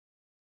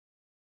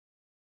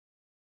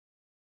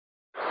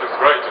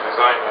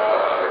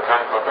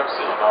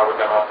I would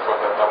never have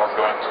thought that I was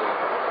going to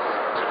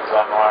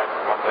design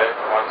one day,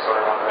 and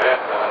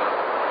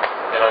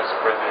it's a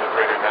pretty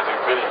amazing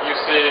feeling. You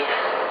see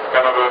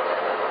kind of a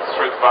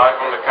street vibe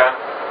on the can,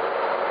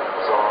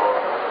 so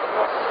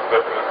that's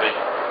definitely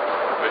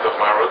a bit of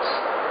my roots.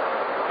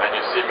 And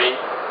you see me,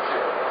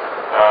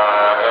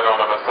 and on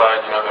the other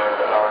side,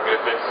 the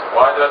hieroglyphics.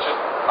 Why did I choose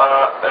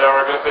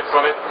hieroglyphics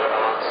on it?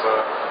 It's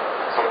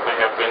something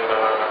I've been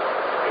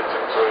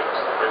getting to it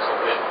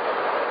recently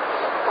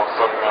for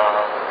some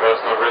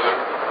personal reason.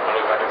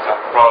 I can say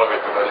I'm proud of it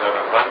because I didn't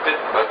invent it,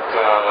 but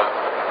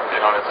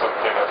it's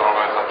something that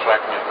always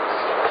attracts me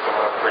because some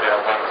pretty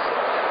advanced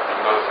in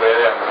those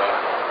days, and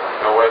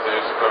the way they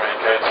used to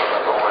communicate